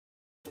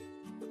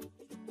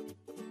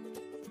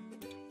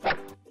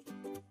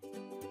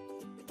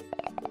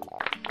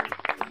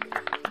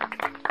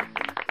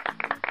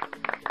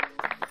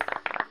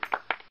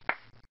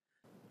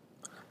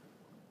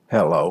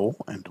Hello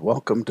and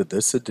welcome to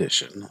this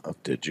edition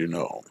of Did You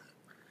Know?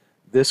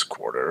 This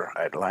quarter,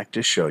 I'd like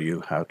to show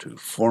you how to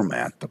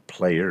format the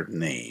player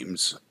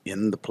names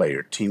in the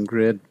player team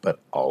grid, but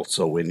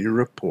also in your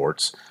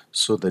reports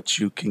so that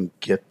you can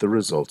get the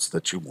results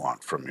that you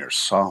want from your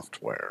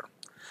software.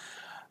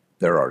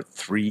 There are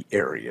three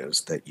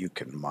areas that you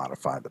can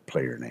modify the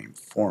player name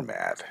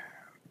format.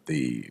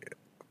 The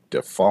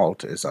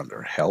default is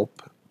under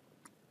Help,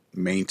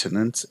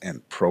 Maintenance,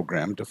 and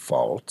Program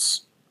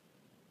Defaults.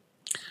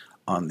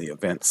 On the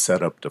Event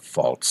Setup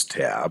Defaults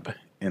tab,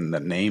 in the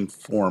Name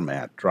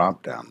Format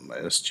drop-down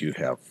list, you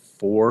have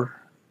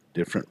four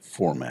different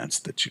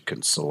formats that you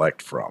can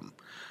select from.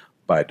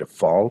 By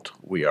default,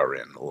 we are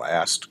in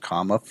last,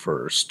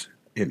 first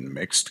in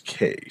mixed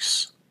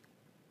case.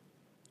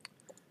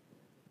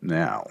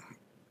 Now,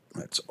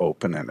 let's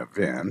open an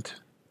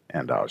event,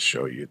 and I'll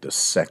show you the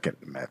second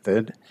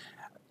method.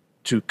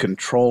 To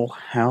control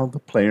how the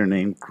player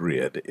name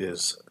grid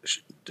is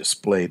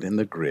displayed in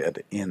the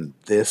grid in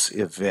this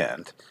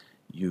event,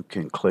 you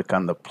can click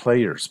on the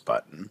Players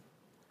button,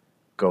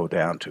 go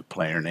down to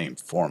Player Name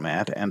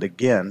Format, and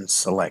again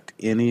select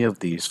any of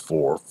these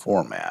four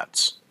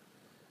formats.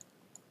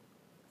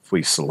 If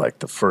we select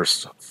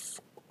the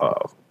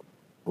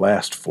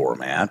last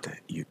format,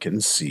 you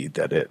can see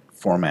that it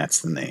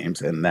formats the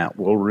names, and that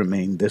will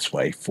remain this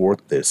way for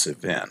this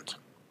event.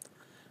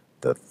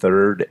 The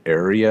third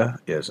area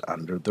is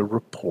under the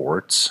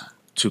reports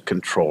to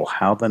control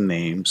how the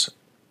names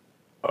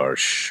are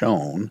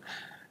shown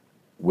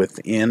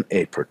within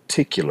a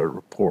particular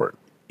report.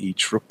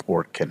 Each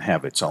report can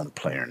have its own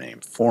player name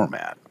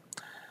format.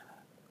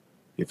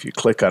 If you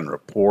click on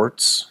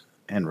Reports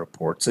and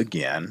Reports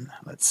again,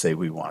 let's say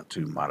we want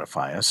to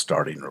modify a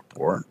starting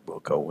report, we'll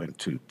go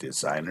into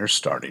Designer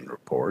Starting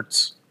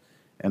Reports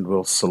and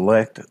we'll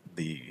select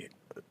the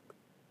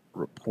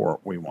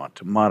report we want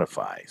to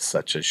modify,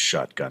 such as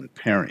shotgun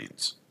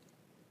pairings.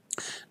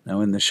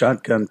 Now in the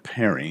shotgun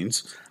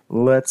pairings,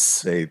 let's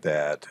say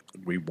that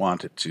we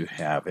wanted to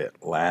have it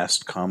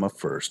last,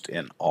 first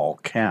in all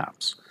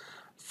caps.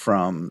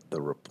 From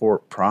the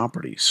report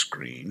properties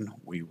screen,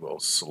 we will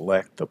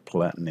select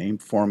the name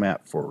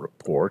format for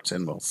reports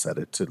and we'll set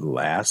it to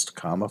last,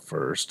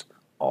 first,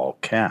 all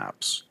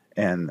caps.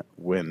 And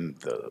when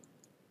the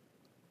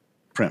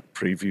print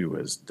preview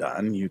is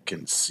done, you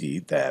can see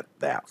that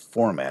that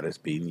format is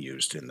being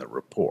used in the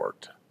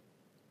report.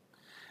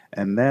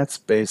 And that's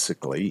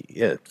basically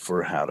it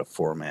for how to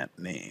format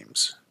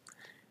names.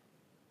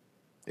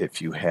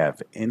 If you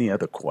have any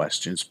other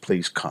questions,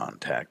 please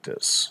contact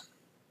us.